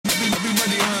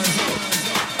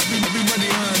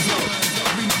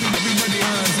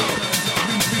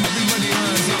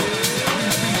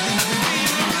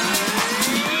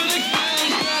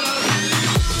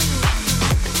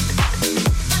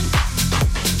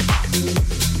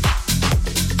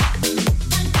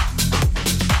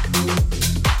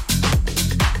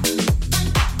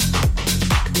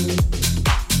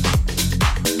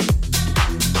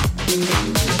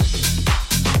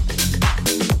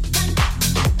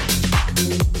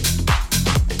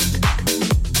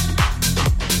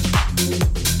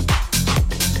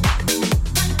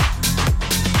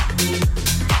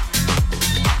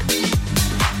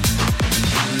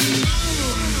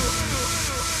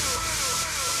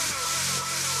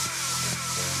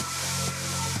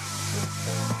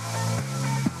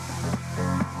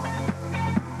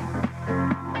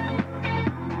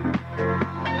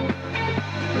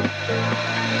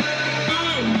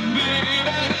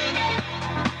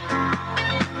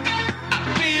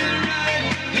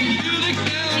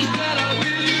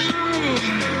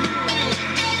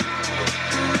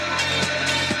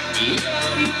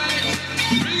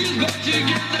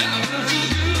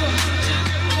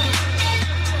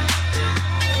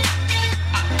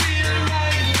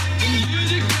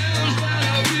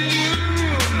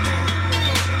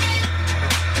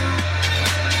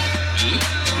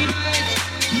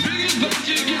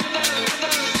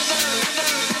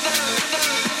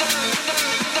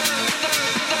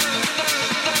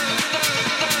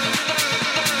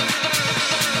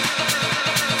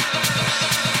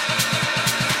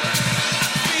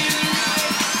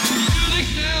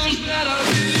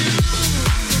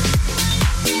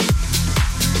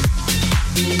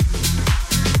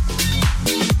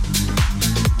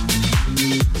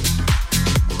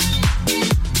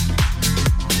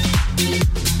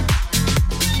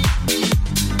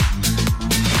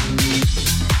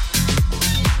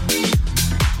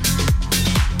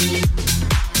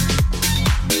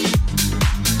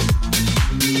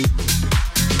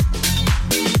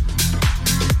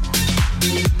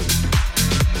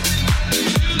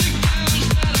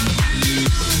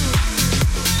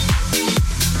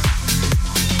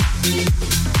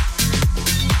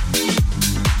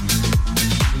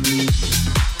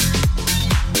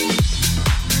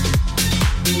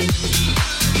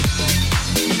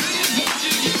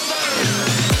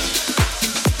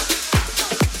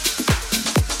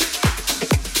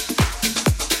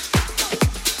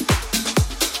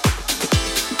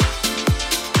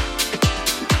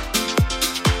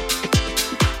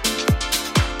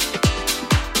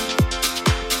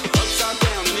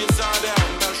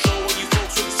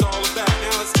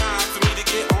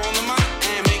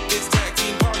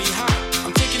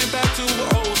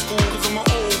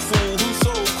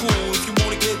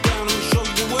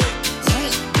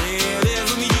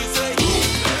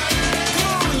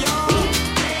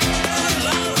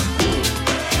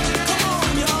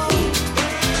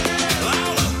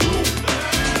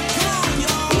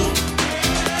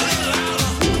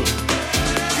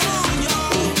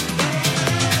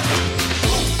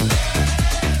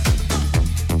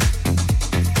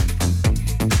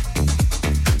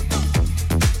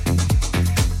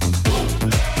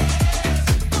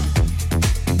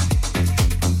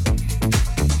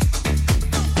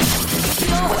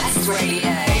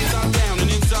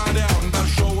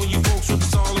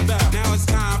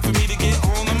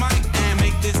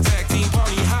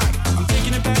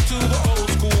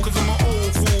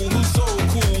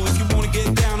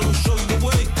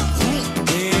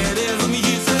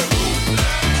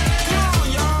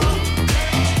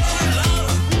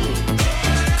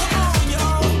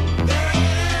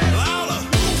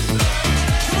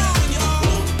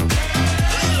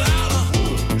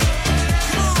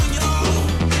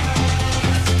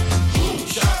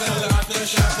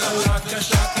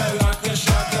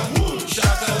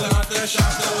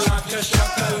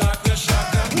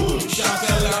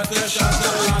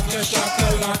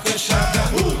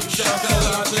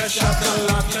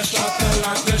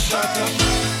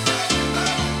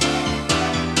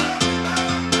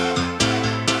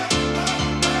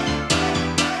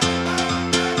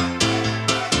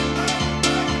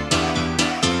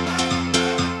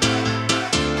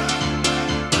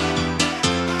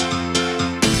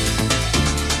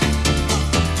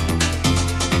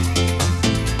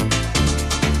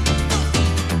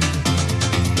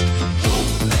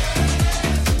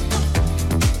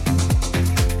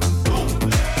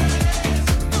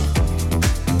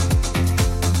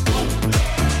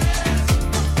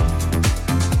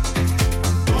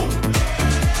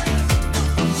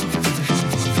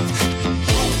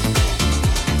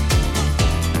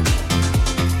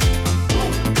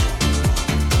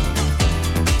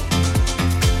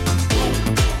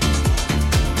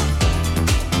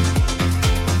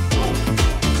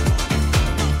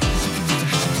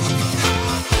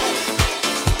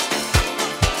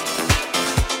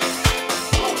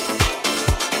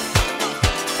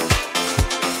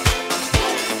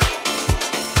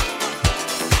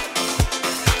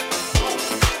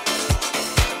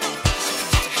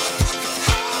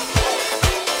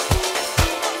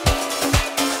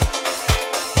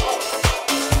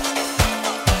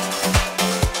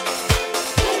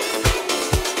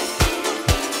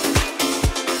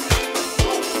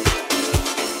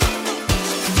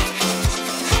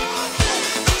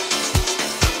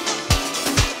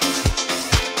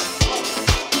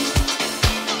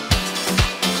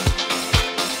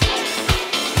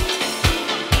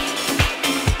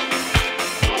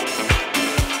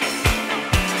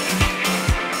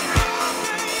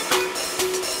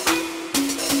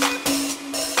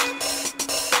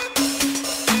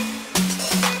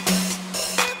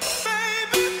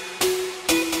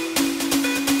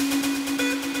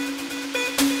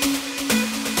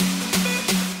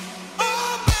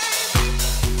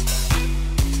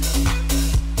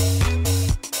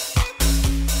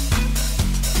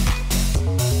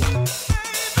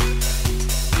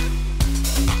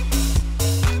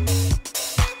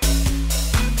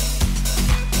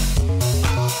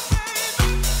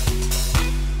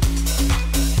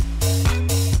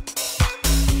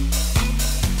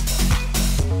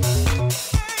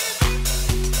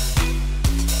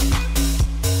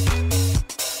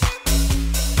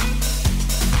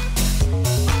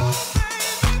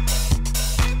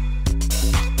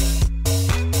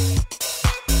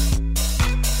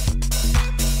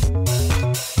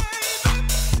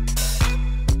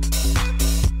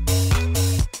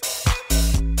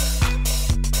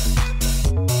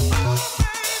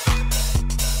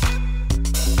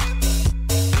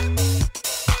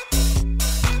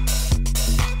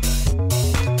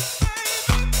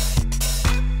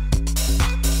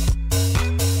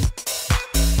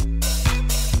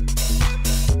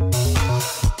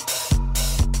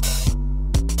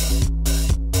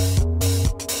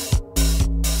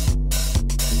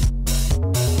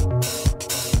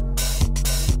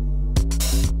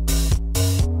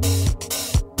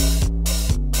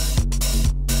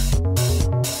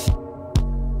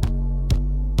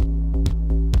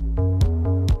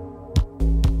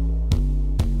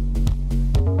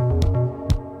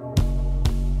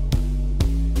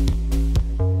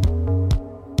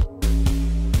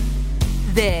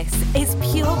This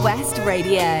is Pure West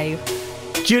Radio.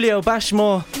 Julio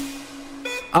Bashmore,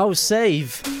 I'll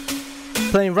Save,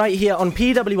 playing right here on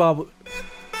PWR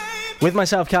with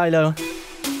myself, KAILO.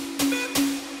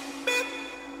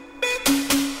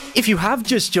 If you have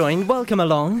just joined, welcome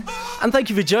along, and thank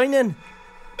you for joining.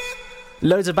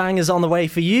 Loads of bangers on the way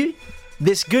for you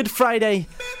this Good Friday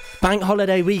bank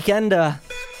holiday weekend.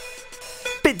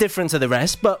 Bit different to the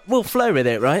rest, but we'll flow with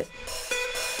it, right?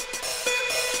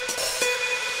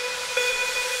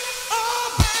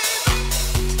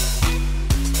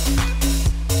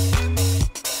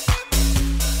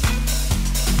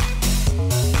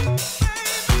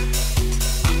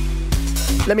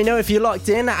 Let me know if you're locked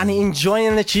in and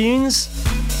enjoying the tunes.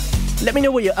 Let me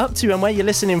know what you're up to and where you're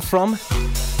listening from.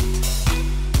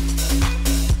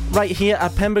 Right here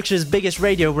at Pembrokeshire's biggest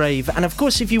radio rave. And of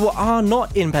course, if you are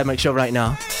not in Pembrokeshire right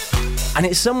now, and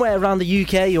it's somewhere around the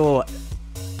UK or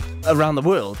around the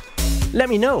world, let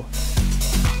me know.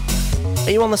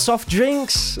 Are you on the soft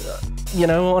drinks? You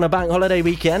know, on a bank holiday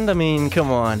weekend? I mean,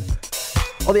 come on.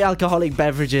 Or the alcoholic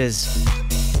beverages?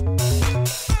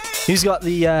 Who's got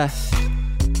the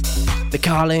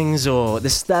Carlings or the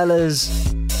Stellas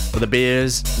or the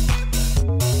beers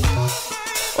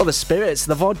or the spirits,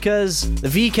 the vodkas, the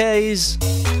VKs.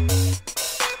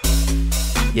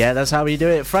 Yeah, that's how we do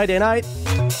it. Friday night.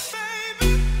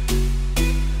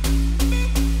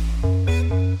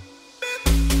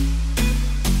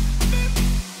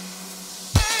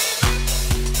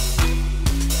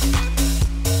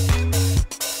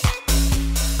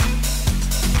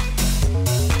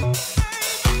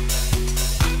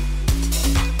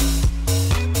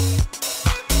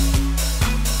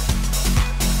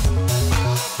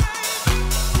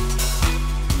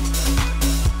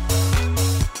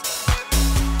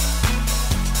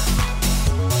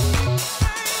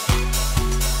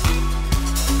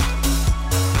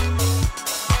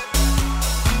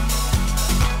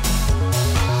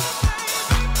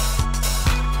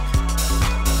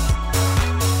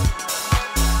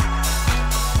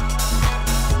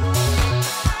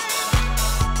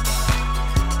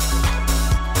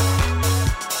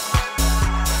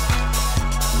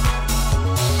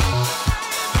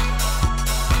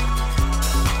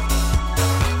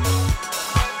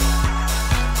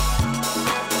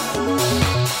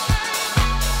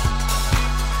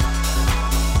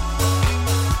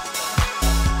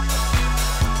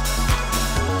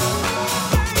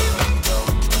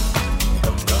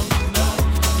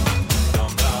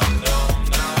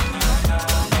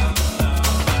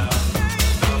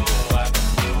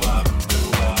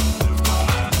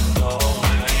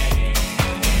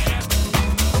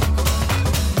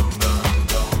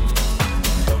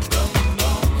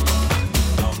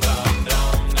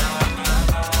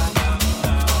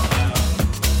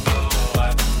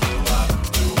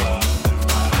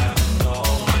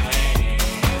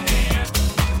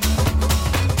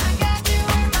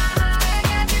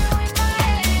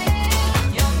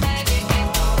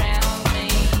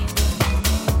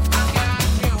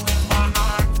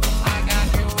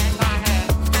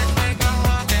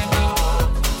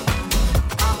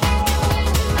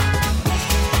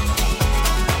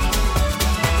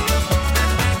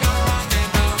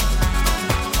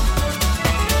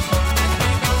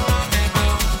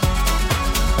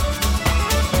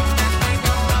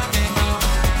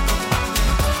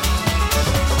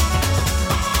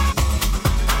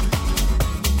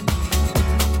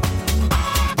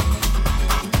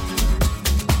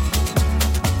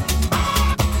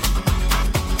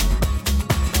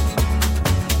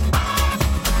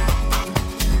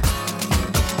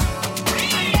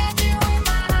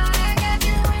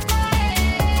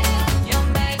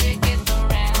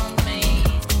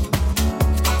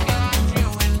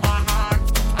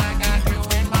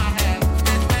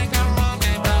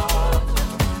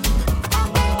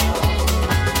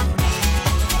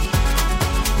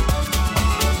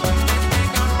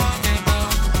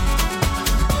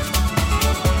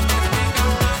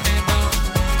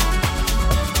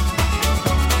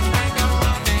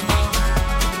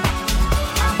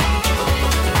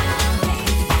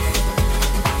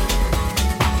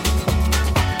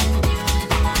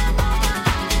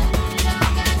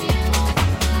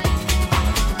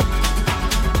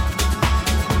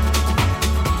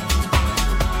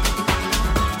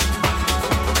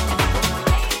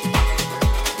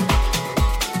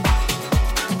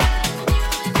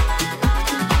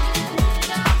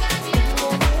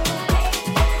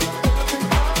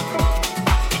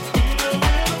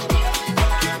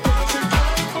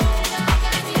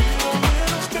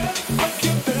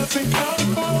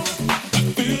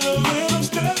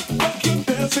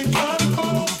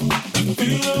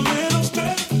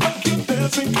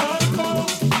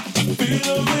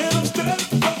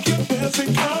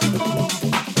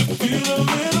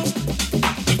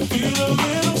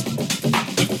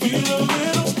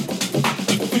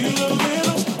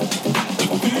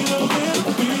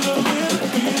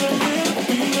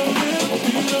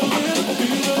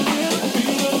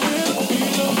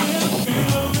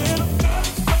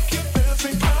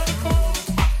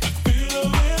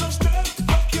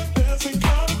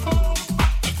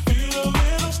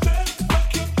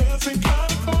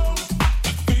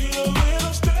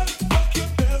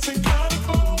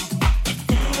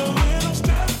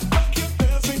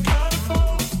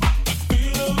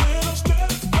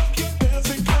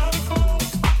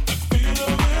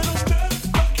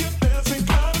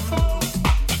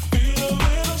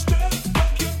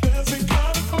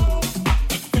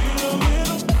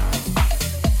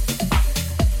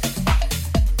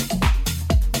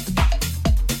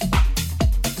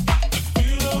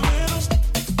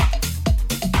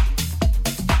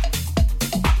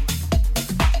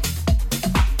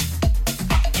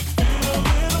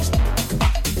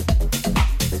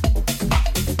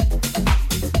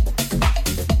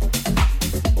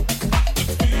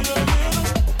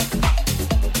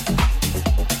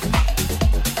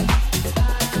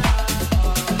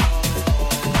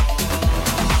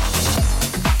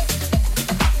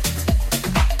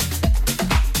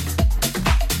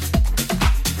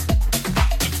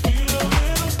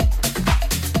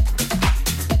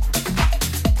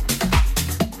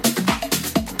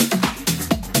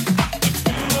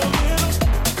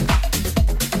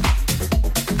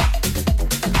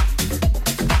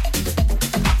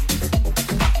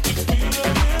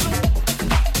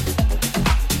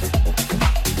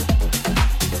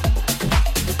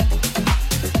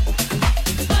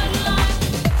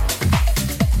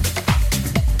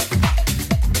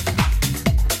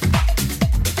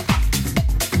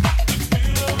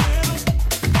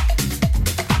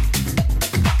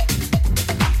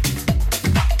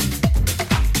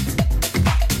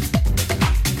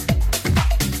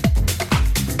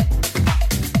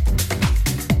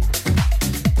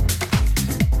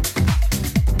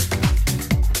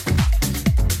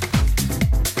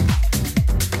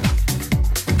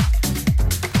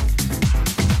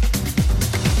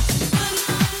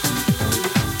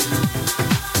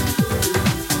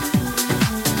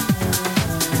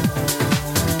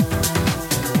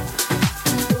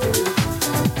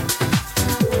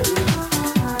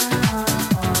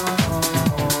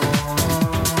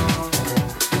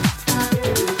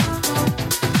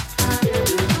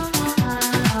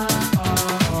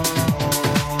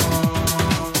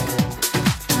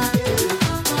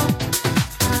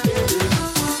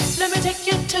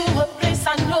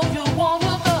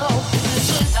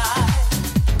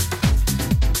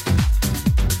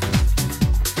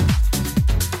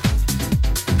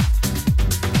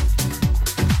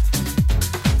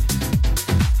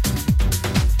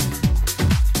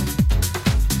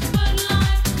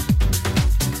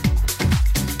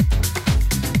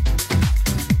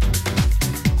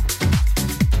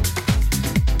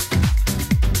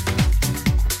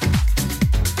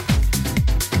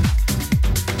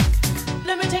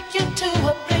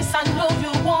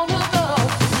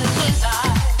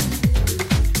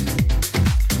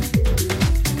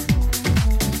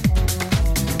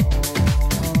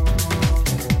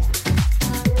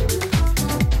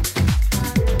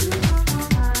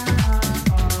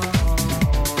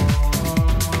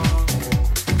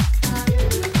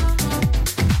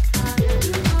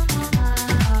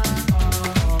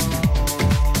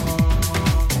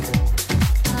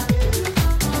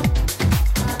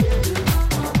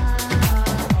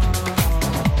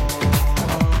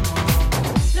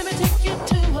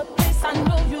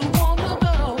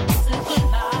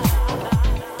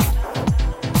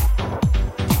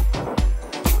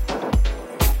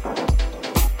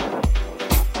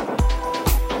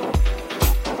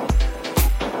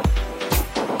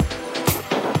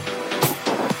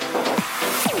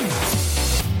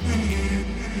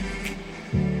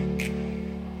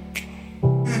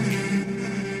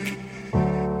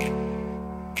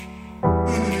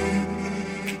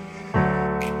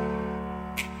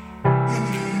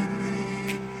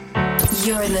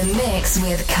 You're in the mix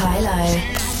with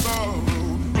KAILO.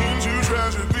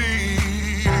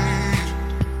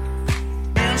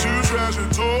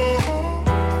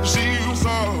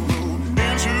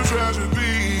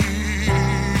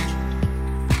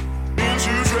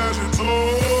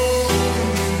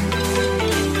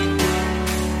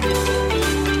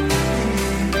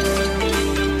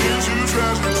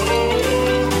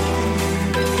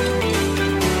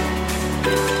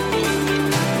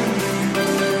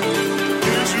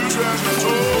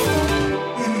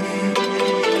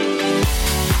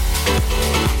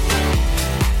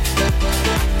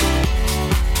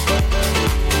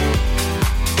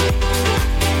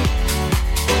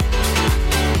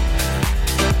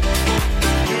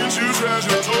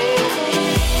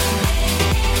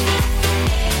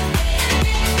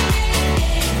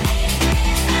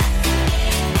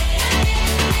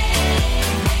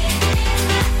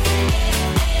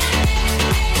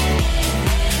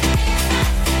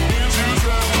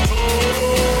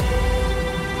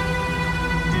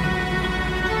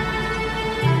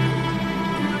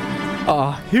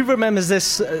 Who remembers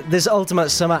this ultimate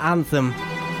summer anthem?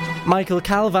 Michael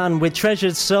Calvan with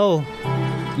Treasured Soul.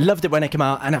 Loved it when it came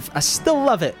out, and I still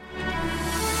love it.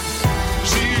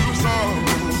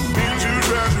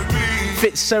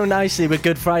 Fits so nicely with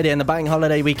Good Friday and the bank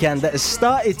holiday weekend that has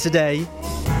started today.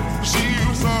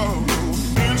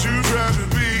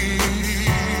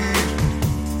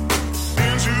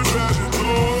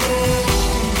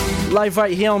 Live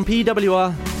right here on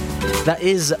PWR. That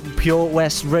is Pure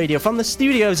West Radio from the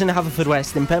studios in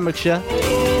Haverfordwest in Pembrokeshire.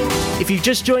 If you've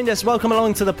just joined us, welcome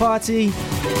along to the party.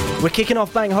 We're kicking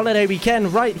off bank holiday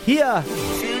weekend right here.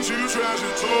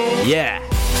 Yeah.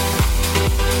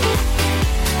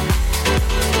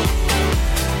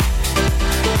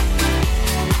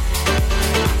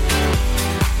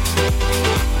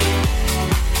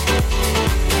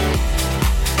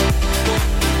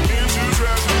 Into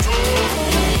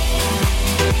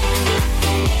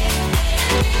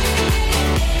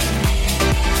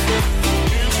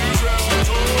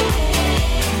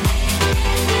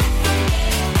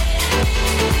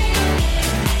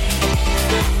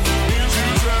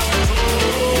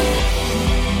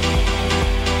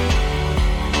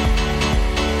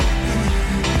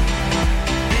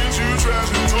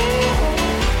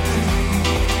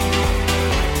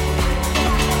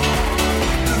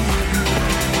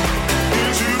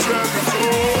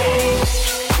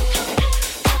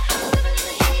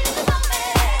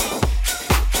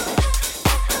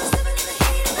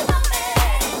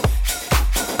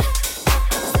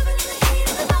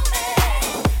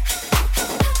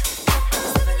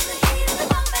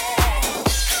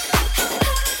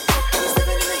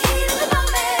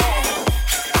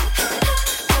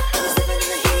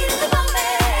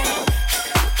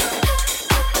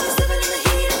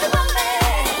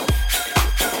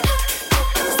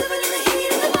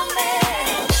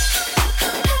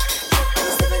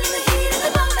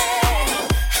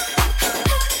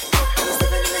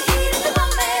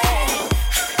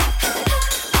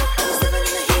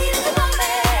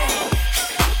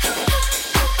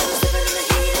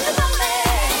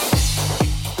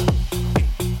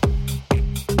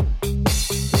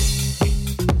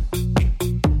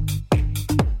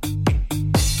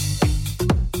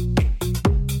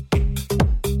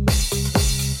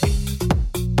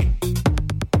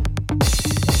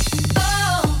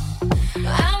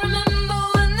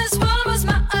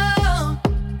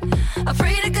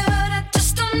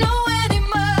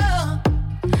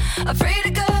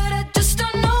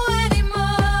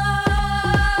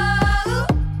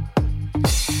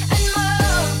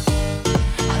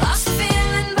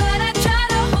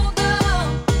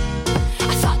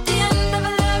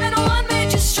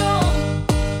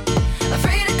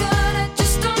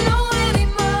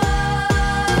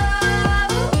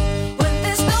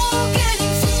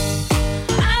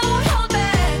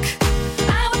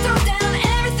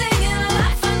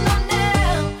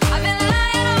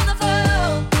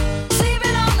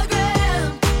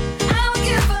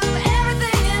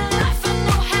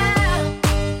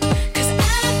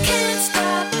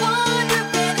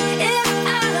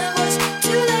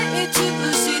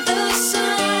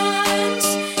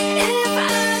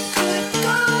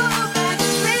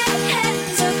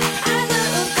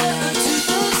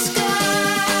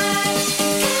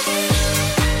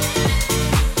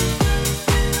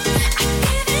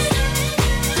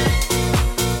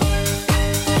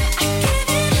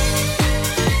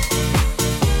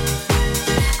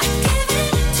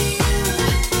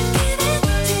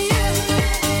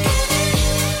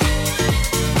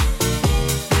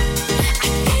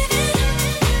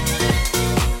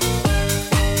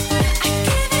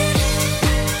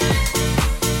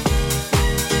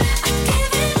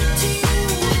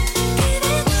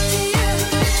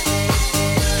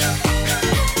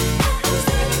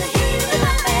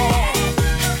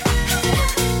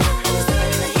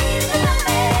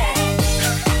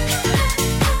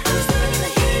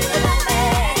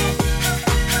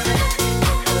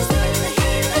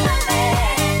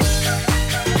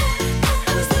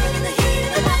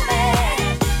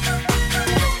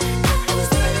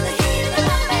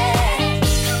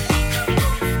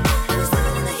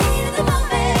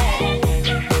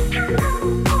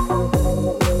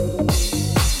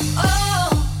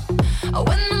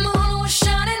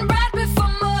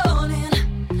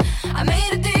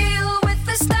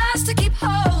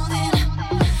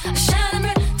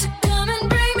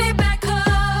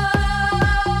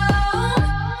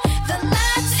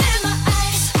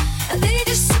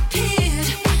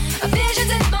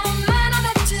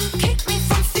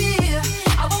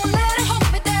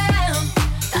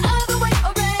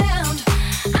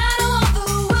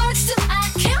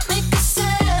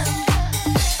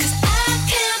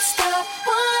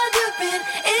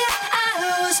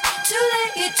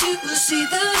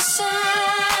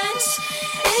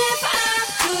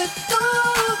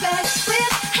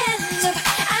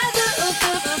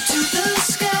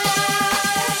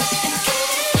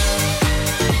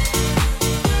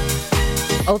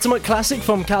Ultimate classic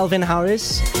from Calvin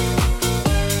Harris,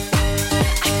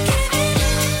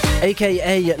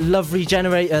 aka Love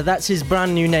Regenerator. That's his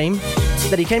brand new name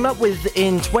that he came up with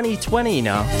in 2020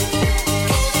 now.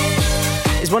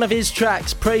 It's one of his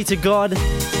tracks, Pray to God.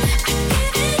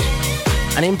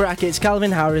 And in brackets,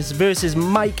 Calvin Harris versus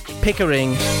Mike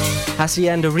Pickering,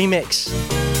 Hacienda remix.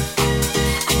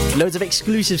 Loads of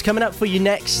exclusives coming up for you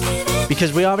next,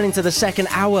 because we are into the second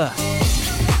hour,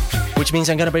 which means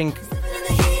I'm going to bring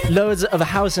loads of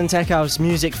house and tech house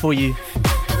music for you,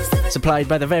 supplied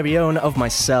by the very own of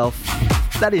myself.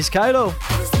 That is KAILO.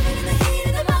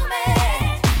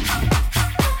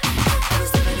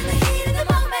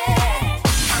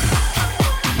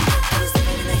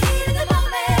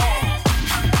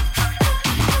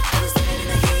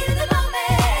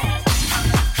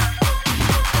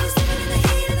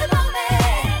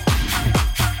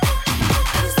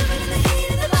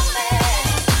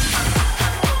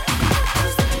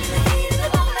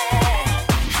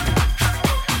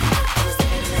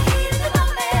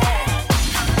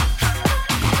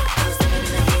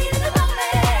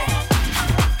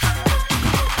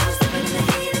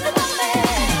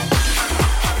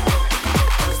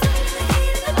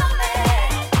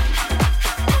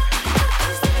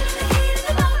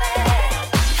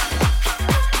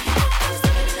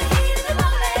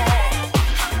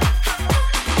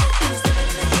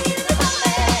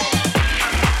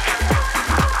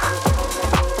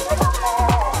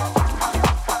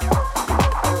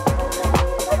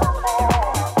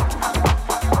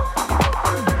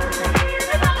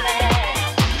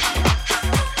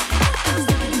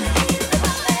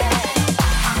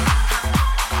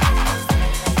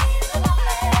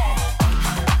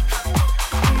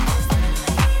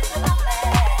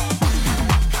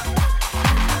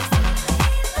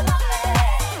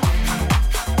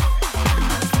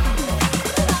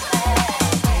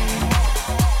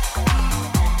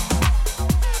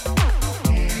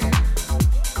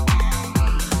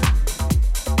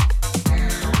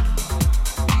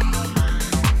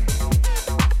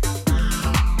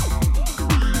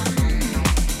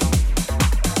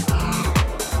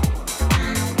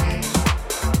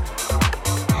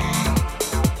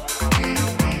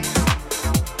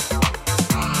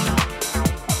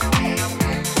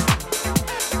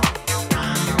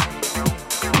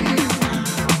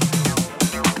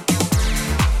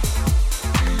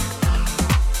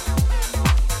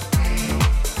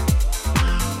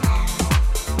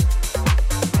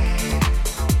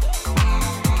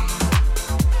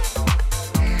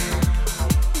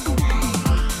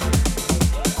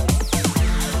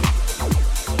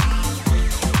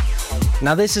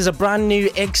 Now this is a brand new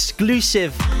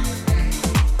exclusive.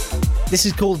 This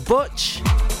is called Butch.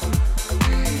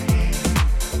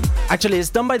 Actually, it's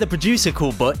done by the producer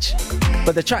called Butch,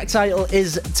 but the track title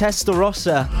is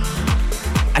Testarossa,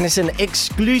 and it's an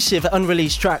exclusive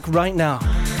unreleased track right now.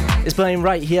 It's playing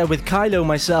right here with KAILO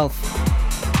myself,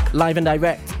 live and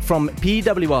direct from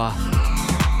PWR.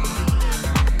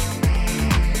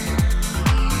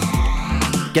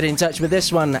 Get in touch with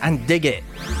this one and dig it.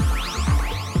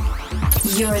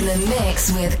 You're in the mix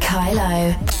with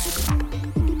KAILO.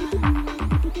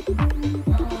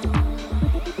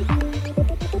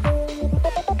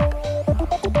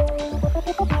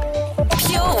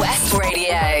 Pure West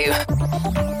Radio.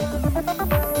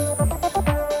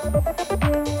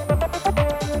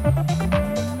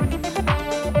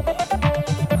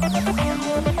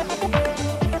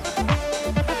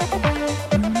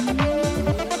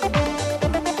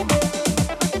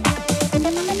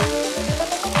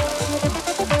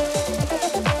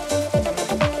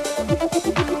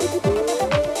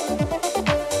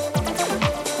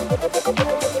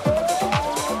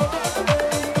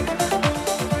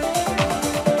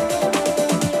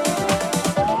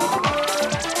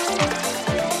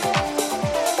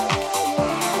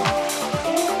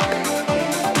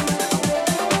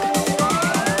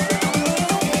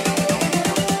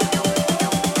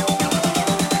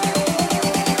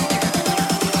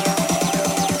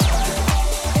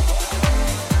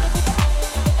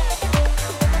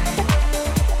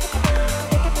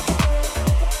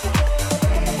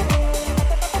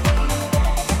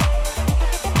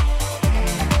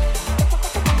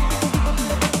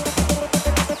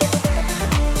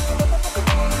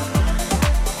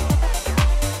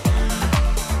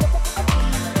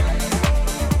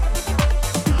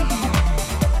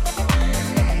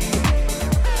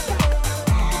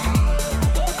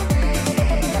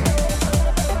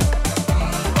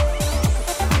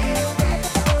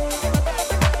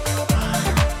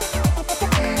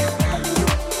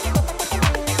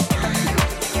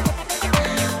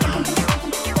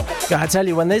 Gotta tell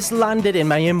you, when this landed in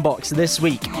my inbox this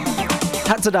week,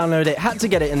 had to download it, had to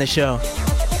get it in the show.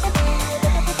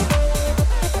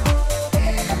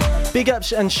 Big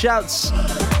ups and shouts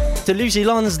to Lucy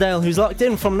Lonsdale, who's locked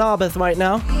in from Narberth right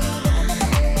now.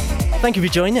 Thank you for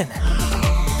joining.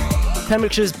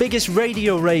 Pembrokeshire's biggest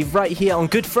radio rave right here on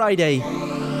Good Friday,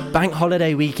 bank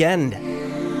holiday weekend.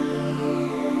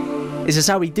 This is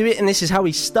how we do it, and this is how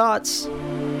we start.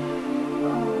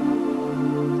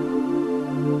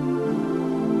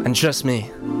 And trust me,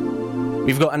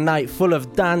 we've got a night full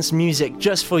of dance music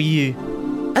just for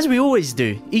you, as we always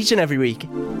do, each and every week.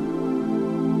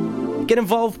 Get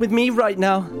involved with me right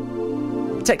now.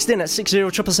 Text in at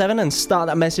 60777 and start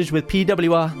that message with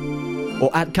PWR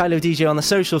or at KAILO DJ on the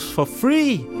socials for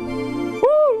free.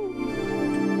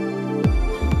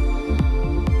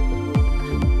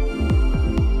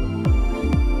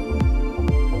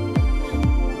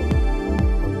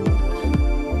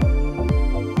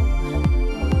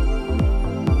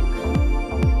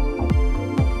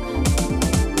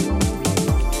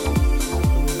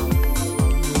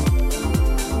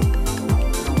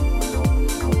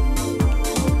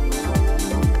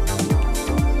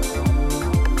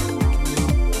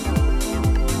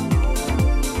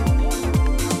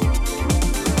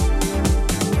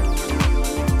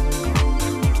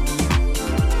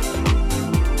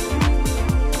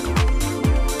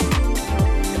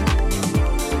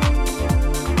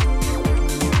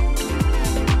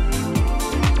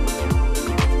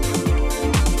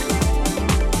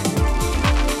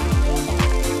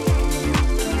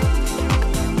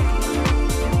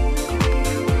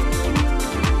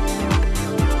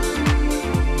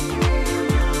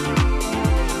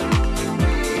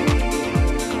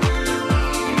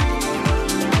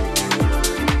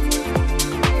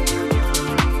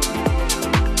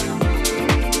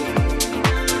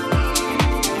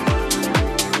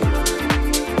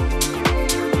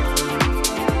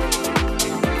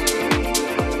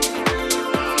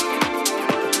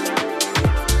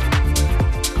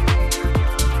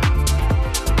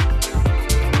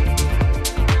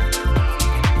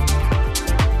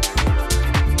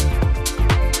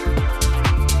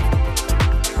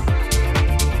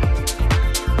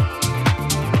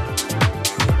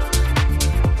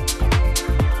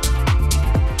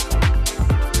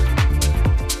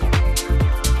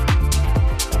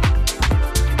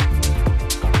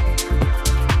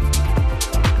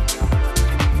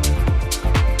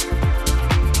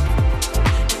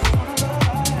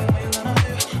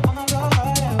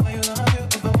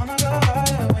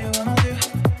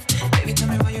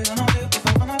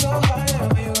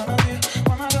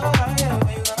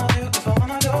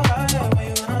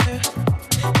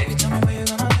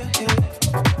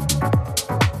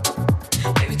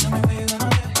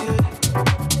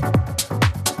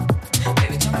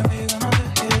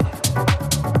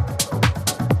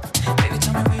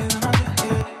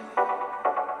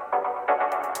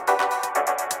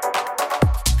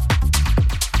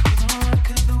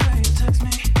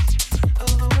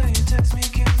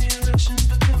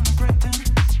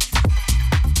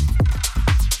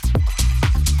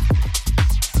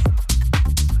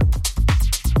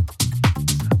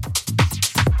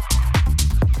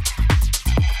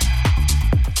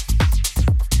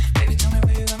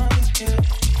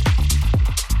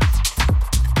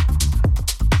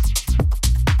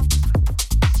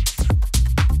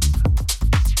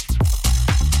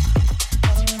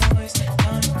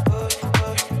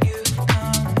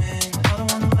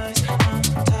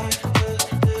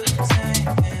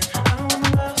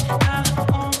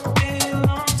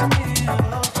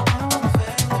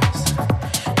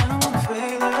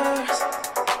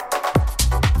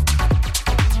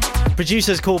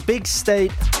 Producers called Big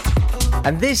State,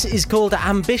 and this is called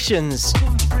Ambitions.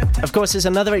 Of course, it's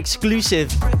another exclusive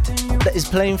that is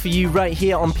playing for you right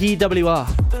here on PWR.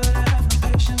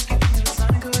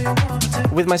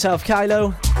 With myself,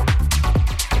 KAILO,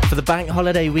 for the bank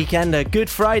holiday weekend, a Good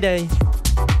Friday.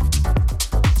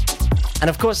 And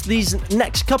of course, these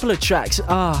next couple of tracks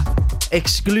are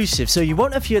exclusive, so you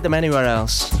won't hear them anywhere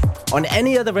else, on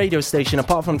any other radio station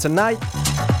apart from tonight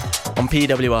on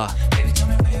PWR. Baby, tell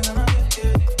me what you gonna do.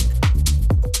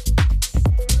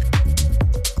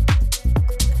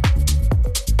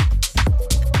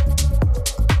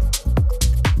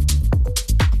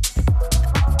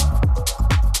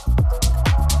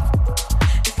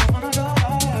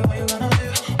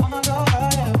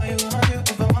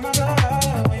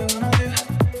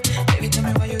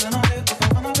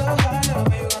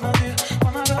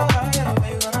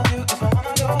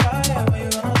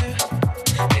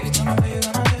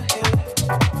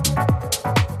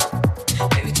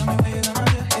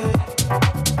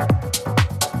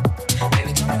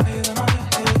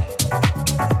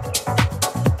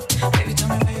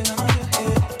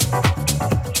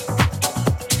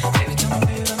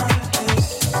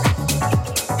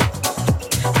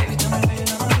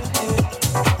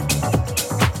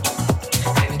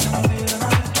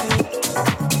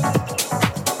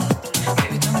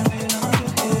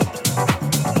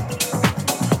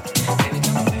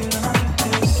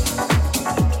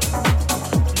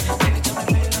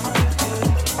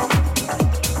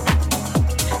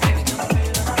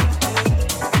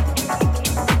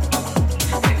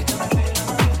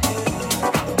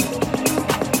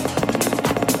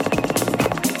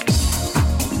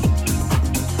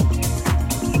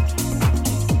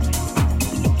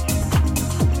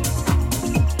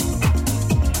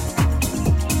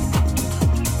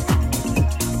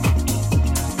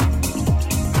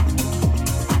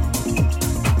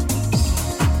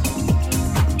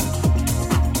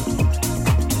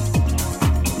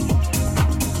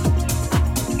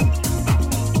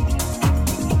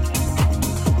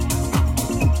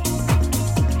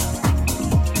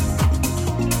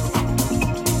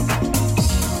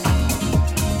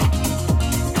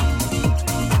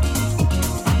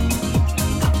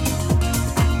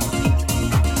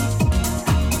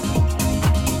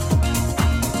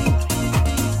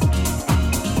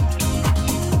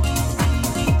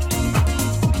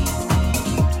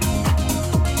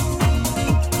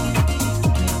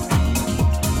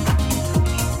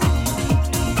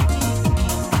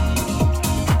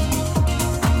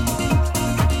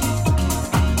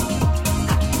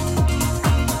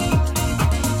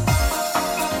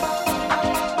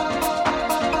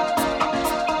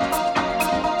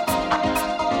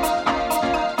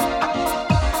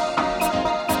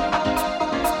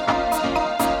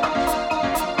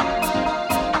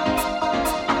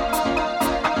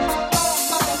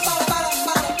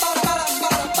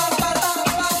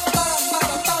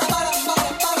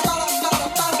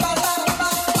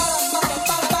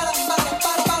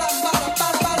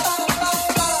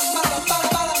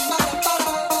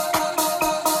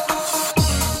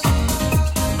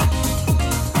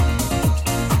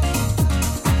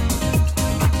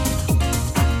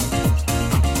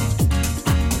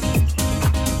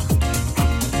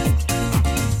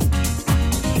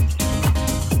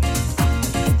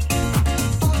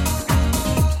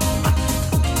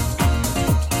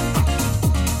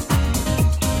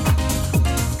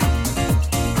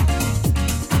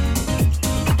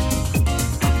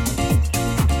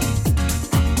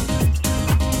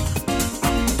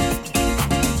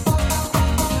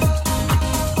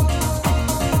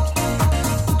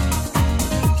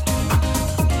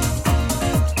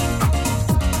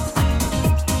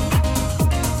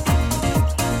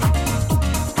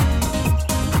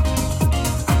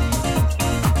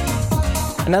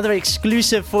 Another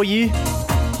exclusive for you.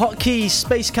 Hotkey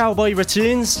Space Cowboy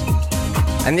returns,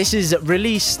 and this is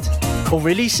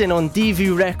releasing on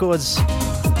DVU Records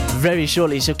very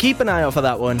shortly, so keep an eye out for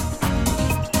that one.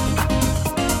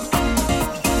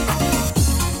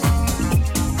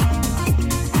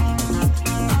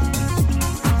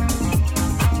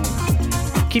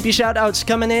 Keep your shout outs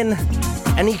coming in.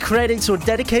 Any credits or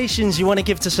dedications you want to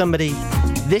give to somebody,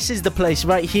 this is the place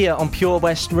right here on Pure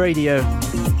West Radio.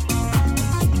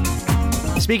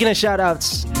 Speaking of shout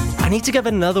outs, I need to give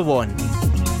another one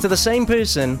to the same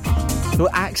person who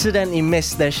accidentally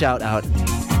missed their shout out.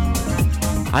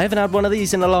 I haven't had one of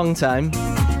these in a long time,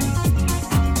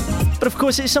 but of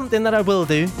course it's something that I will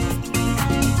do.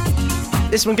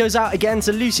 This one goes out again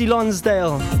to Lucy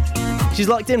Lonsdale. She's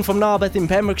locked in from Narberth in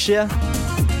Pembrokeshire.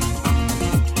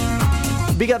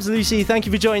 Big ups, Lucy. Thank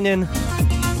you for joining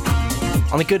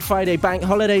on the Good Friday Bank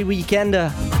Holiday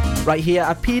Weekender right here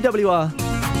at PWR.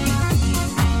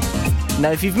 Now,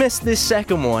 if you've missed this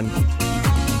second one,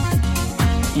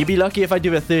 you'd be lucky if I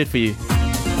do a third for you.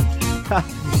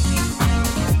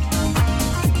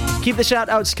 Keep the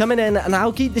shout-outs coming in, and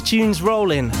I'll keep the tunes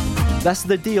rolling. That's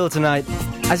the deal tonight,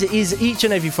 as it is each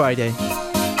and every Friday.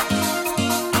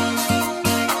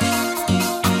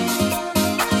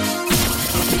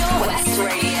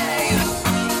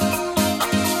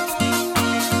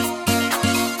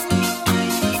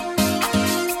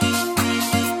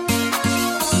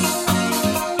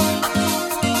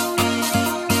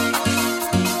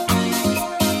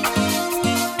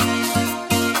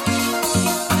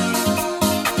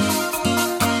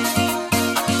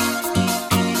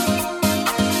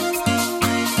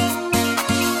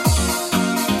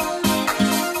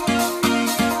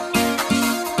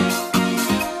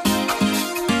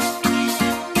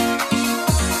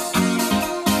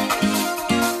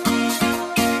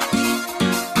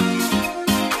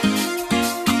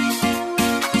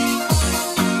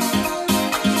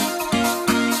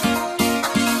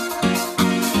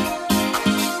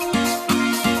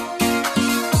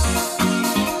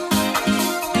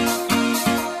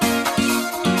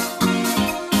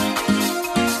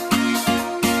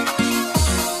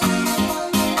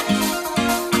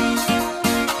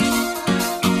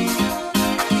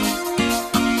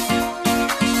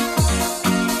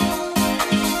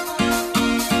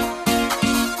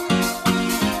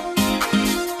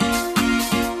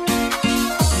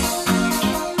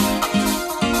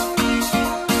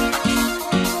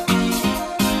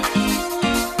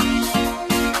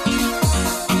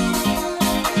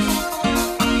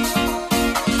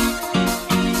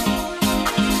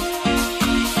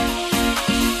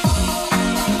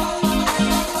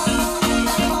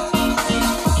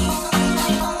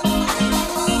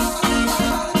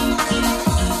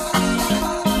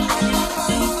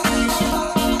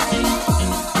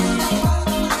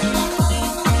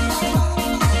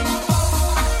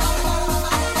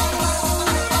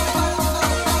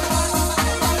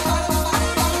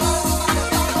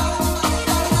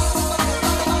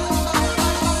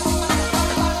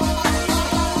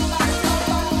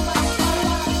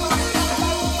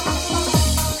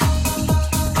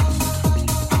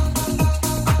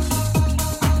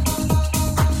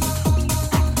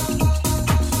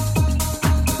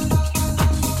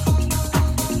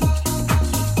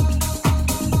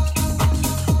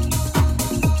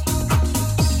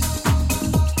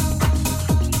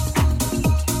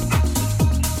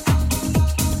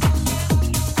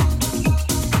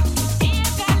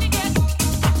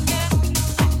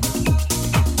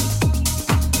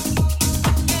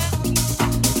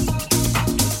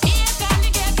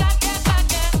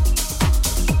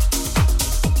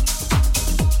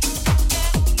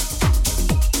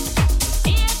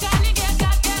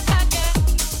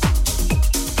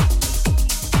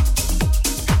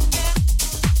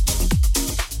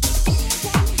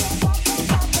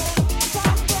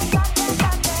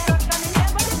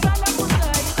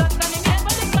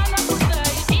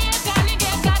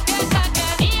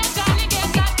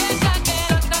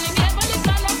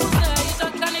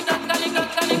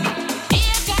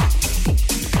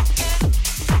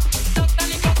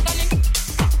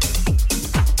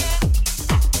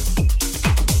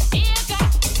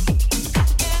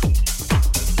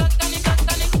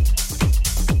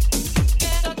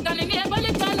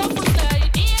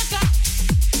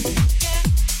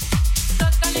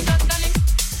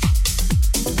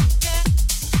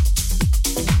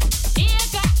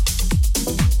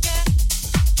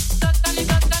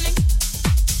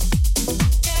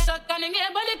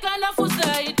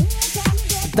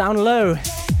 Down Low,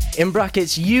 in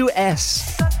brackets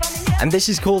US, and this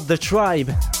is called The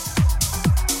Tribe.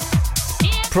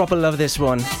 Proper love this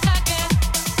one.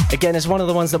 Again, it's one of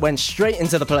the ones that went straight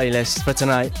into the playlist for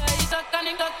tonight.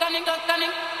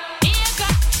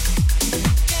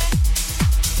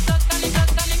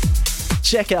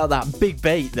 Check out that big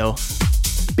bait though.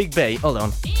 Big bait, hold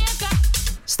on.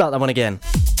 Start that one again.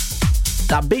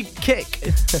 That big kick.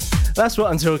 That's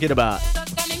what I'm talking about.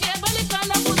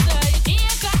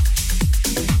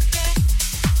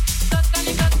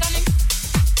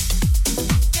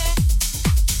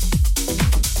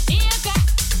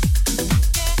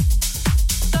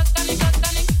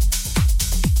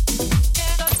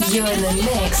 You're in the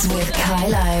mix with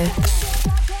KAILO.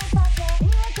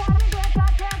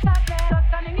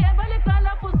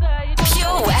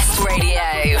 Pure West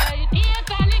Radio.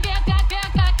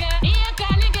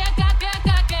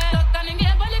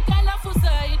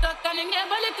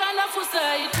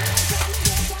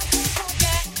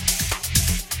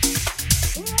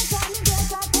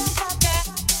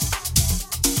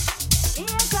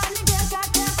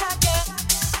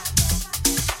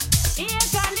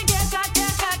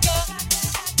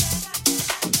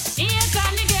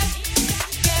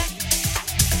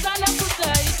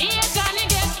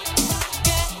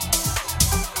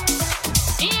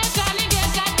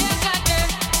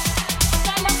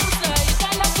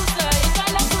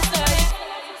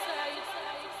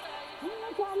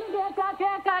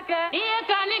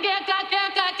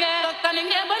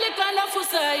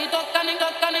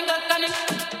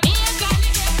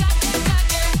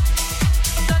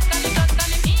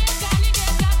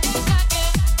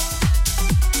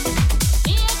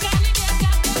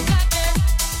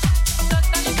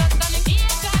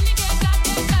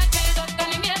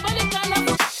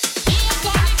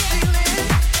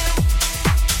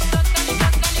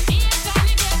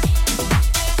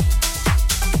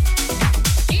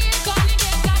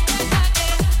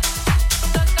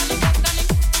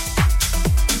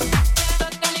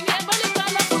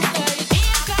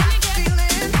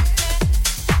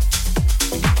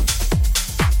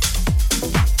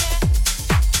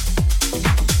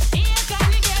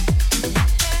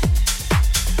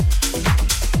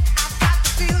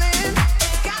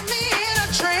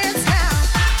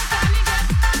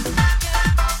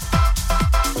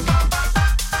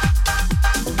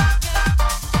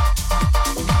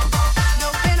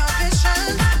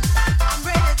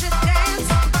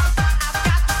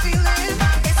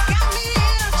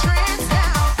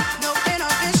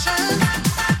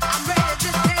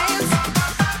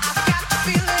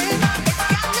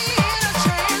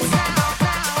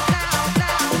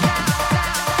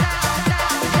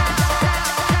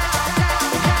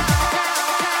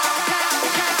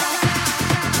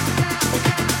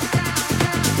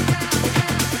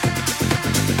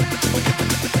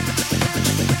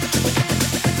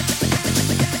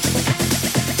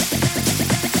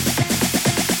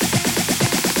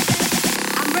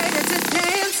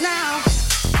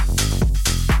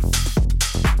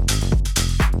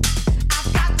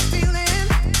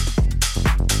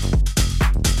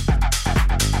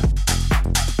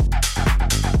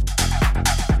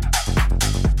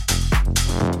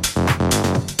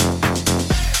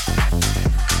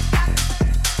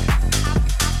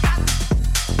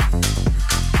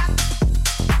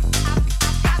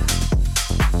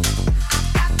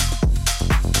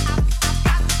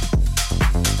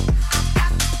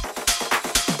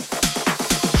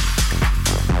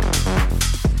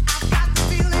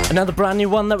 Another brand new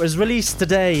one that was released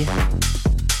today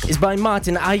is by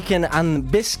Martin Eichen and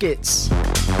Biscuits.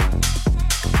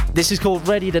 This is called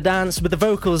Ready to Dance with the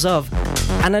vocals of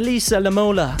Annalisa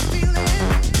Lamola.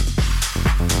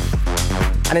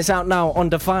 And it's out now on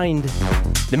Defined,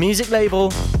 the music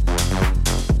label.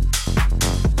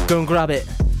 Go and grab it.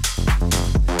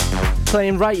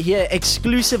 Playing right here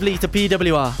exclusively to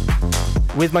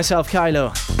PWR with myself,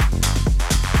 KAILO.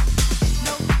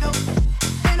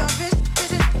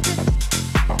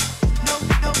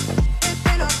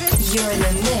 You're in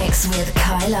the mix with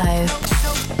KAILO.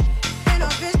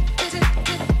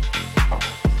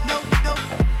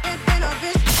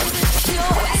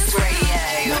 Pure West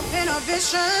Radio. No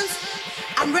inhibitions,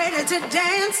 I'm ready to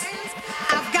dance.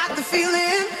 I've got the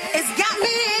feeling, it's got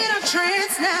me in a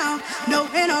trance now. No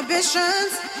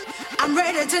inhibitions, I'm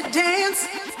ready to dance.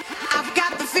 I've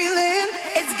got the feeling,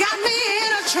 it's got me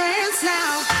in a trance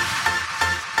now.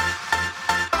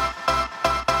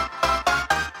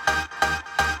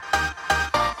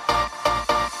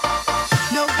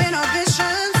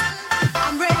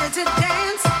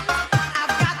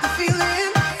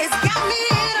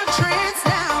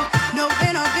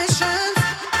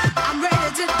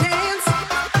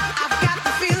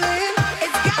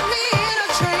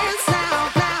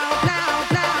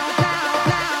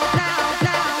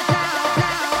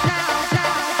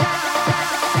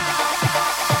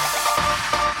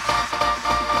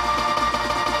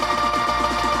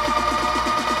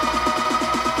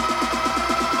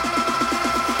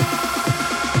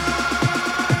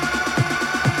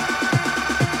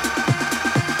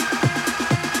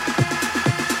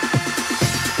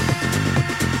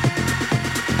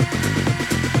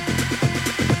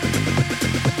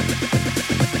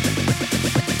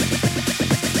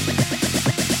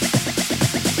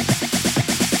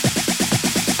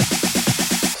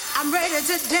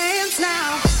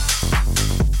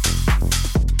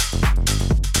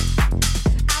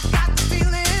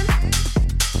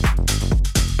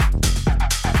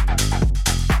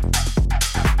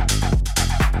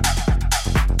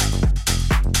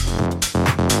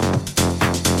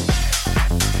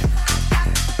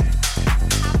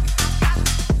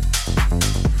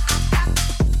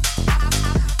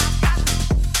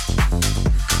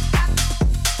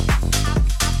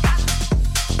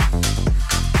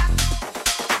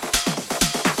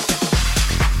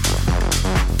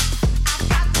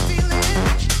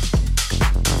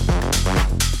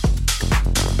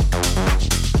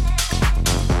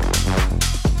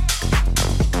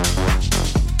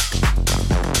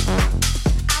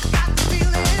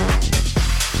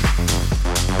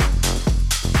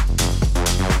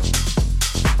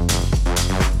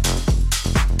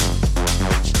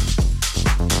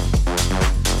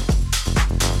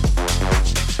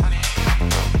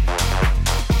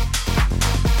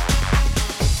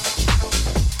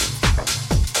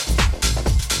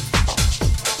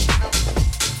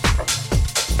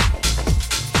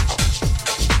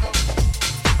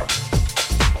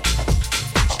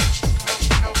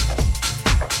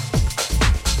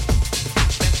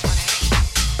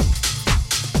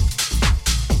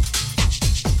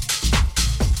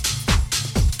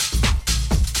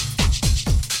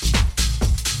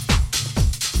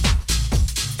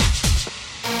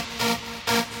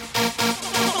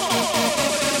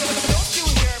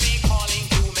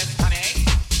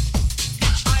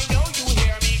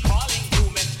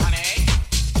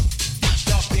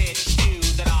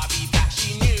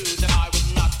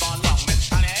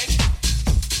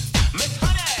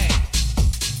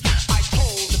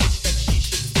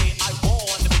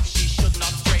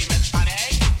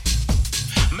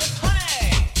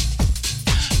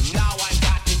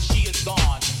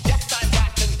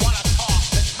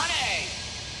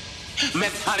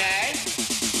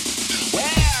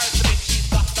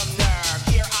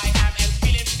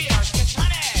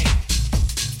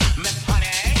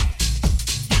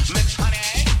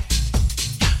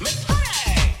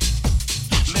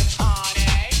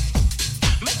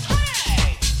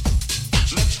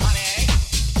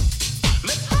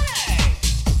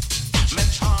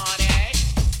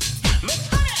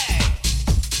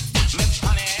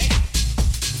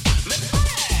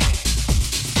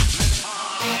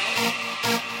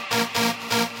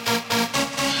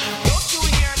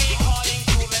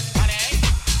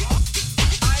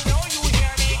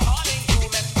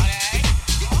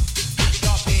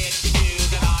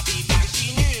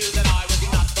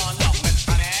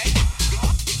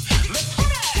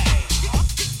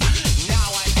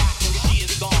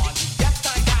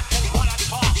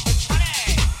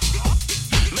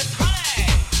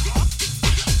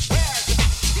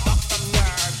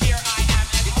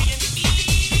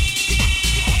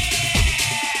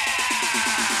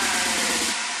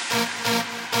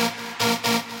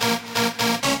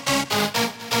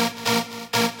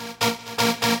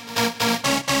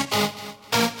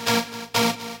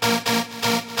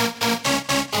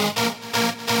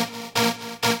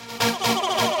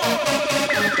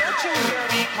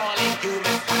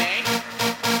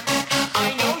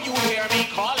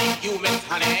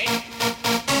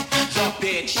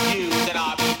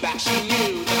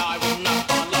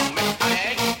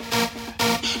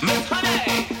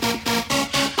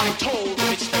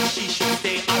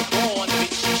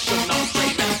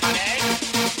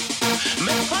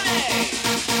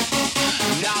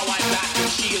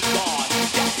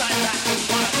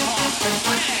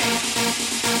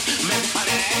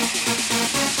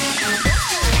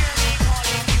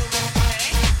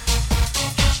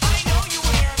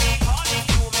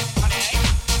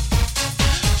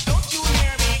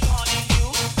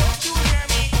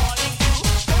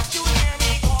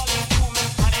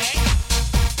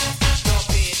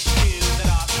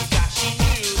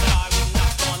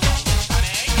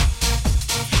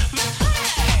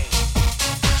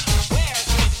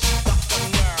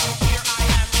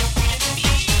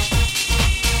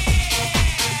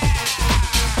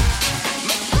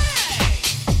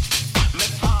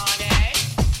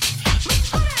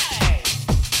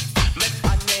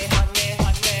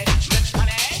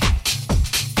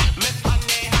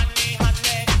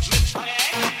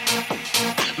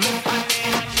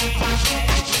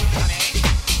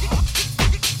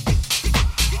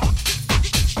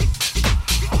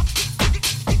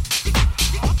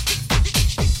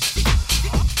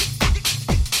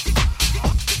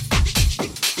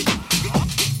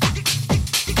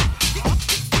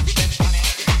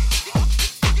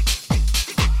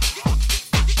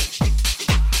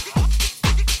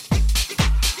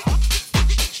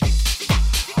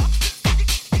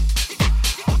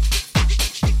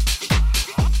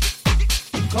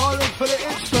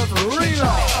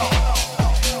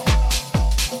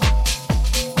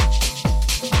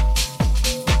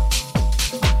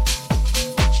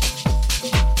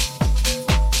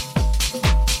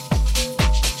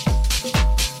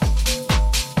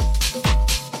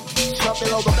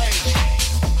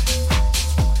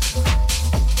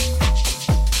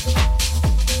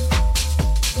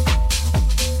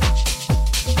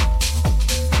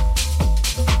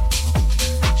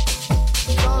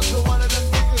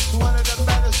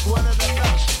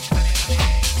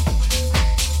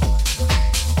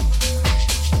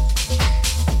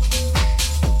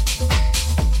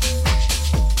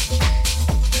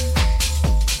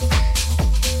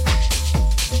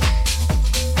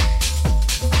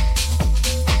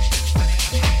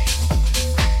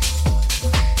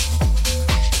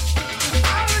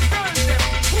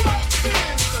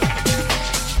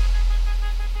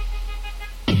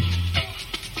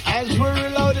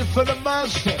 for the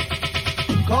master.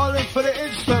 Calling for the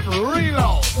instant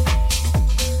reload.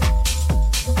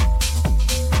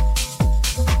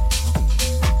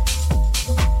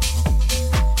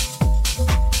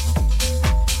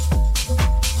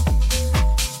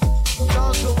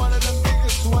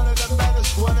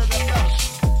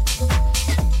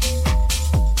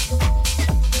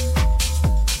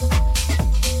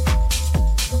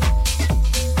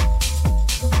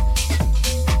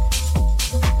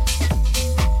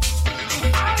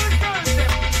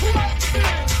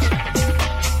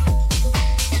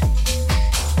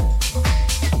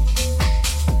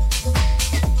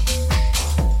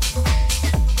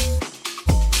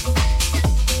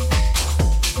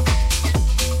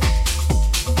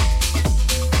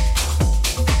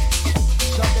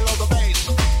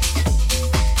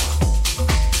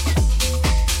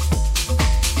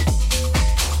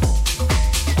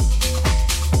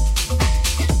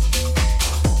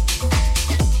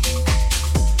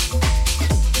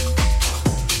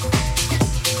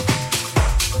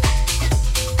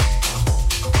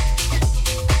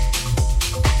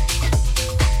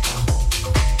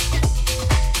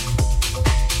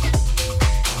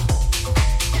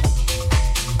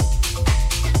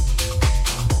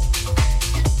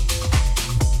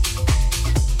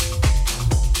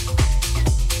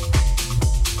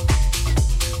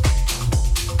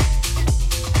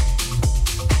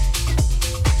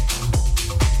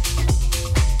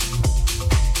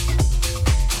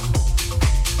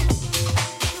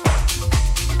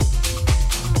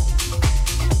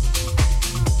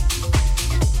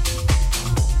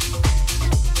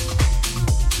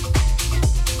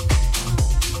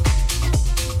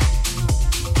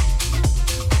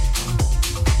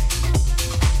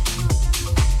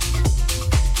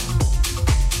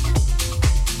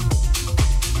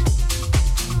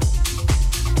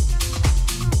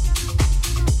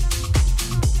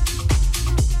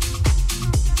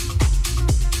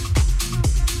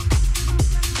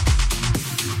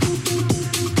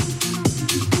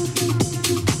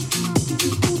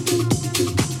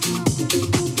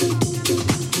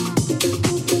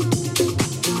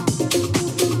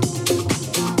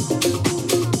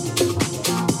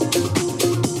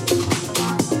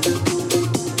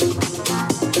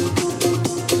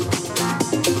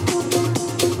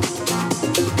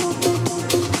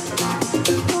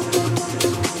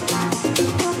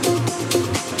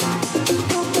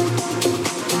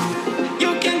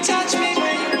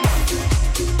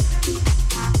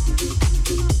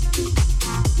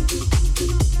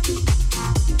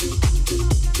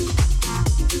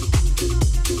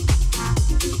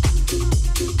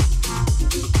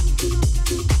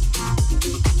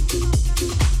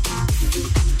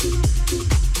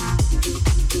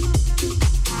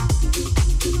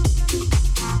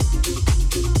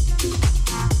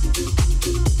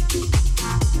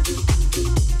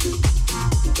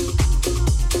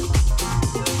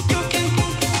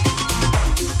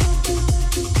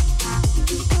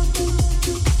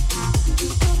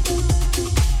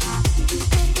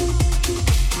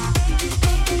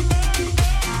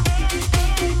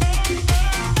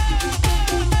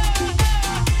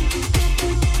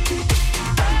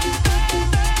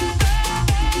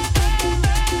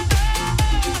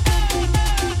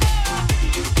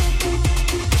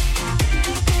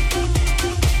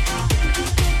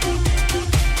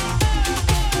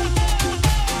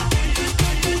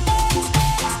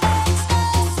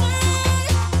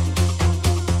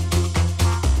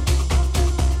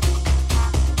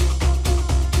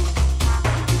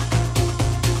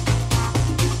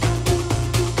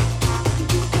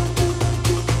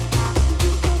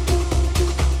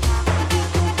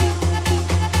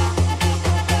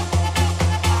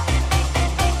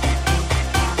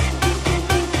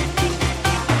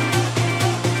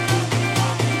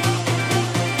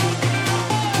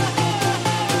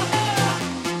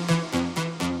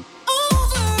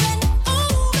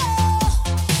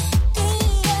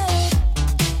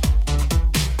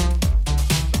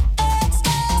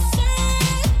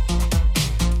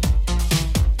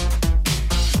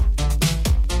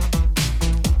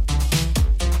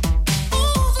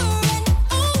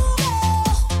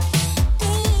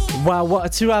 Wow, what a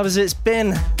 2 hours it's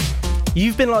been.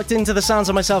 You've been locked into the sounds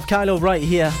of myself, KAILO, right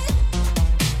here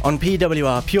on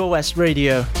PWR, Pure West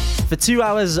Radio, for 2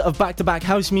 hours of back-to-back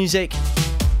house music.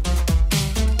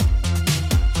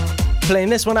 Playing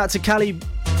this one out to Callie.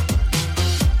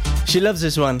 She loves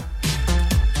this one.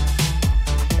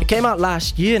 It came out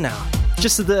last year now,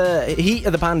 just at the heat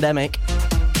of the pandemic.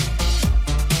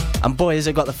 And boy, has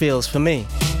it got the feels for me.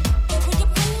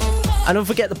 And don't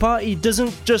forget, the party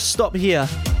doesn't just stop here.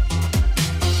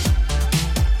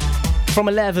 From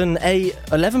 11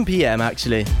 p.m.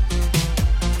 actually.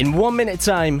 In 1 minute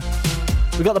time,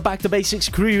 we got the Back to Basics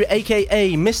crew,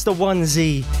 aka Mr.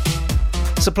 1Z,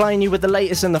 supplying you with the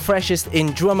latest and the freshest in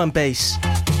drum and bass.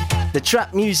 The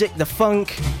trap music, the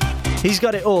funk, he's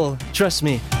got it all, trust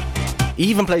me. He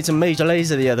even played some Major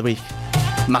Lazer the other week.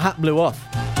 My hat blew off.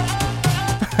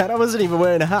 And I wasn't even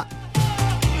wearing a hat.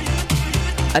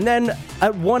 And then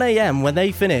at 1 a.m. when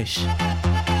they finish,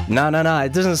 no,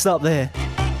 it doesn't stop there.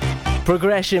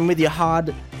 Progression with your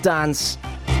hard dance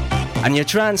and your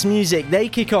trance music, they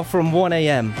kick off from 1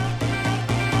 a.m.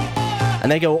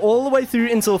 and they go all the way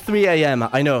through until 3 a.m.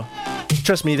 I know,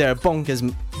 trust me, they're a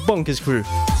bonkers crew.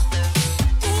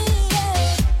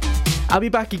 I'll be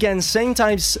back again, same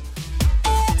times.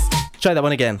 Try that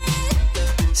one again.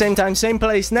 Same time, same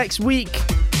place next week,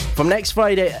 from next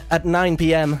Friday at 9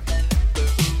 p.m.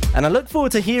 And I look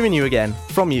forward to hearing you again,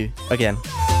 from you again.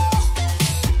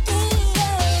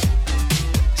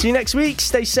 See you next week,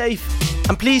 stay safe,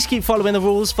 and please keep following the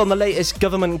rules from the latest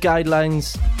government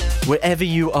guidelines wherever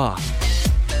you are.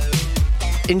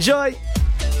 Enjoy!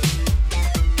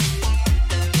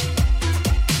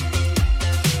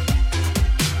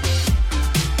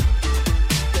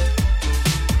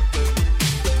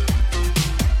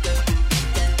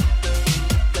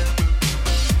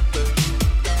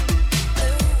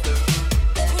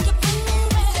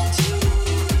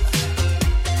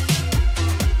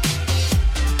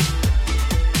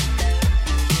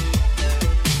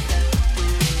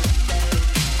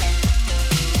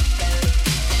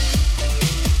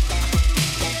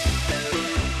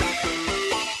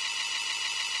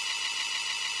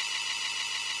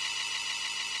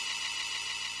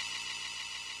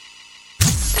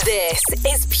 This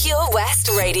is Pure West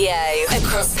Radio.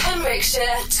 Across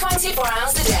Pembrokeshire, 24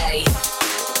 hours a day.